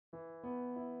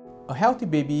A healthy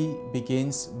baby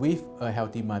begins with a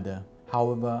healthy mother.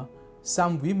 However,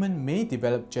 some women may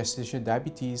develop gestational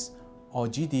diabetes, or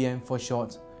GDM for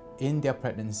short, in their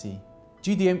pregnancy.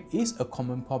 GDM is a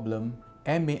common problem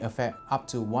and may affect up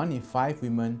to 1 in 5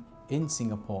 women in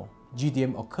Singapore.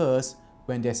 GDM occurs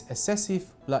when there's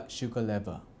excessive blood sugar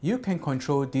level. You can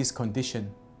control this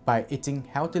condition by eating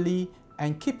healthily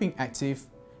and keeping active.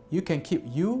 You can keep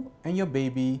you and your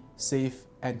baby safe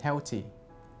and healthy.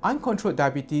 Uncontrolled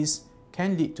diabetes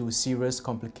can lead to serious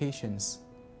complications.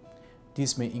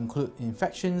 This may include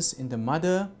infections in the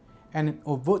mother and an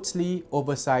overtly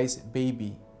oversized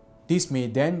baby. This may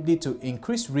then lead to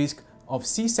increased risk of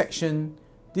C-section,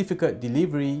 difficult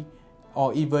delivery,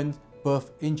 or even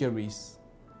birth injuries.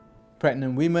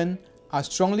 Pregnant women are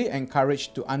strongly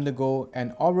encouraged to undergo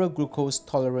an oral glucose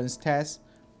tolerance test,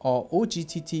 or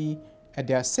OGTT, at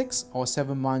their 6 or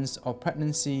 7 months of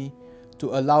pregnancy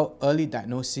to allow early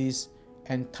diagnosis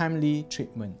and timely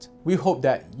treatment. We hope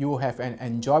that you will have an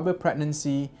enjoyable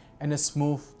pregnancy and a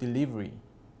smooth delivery.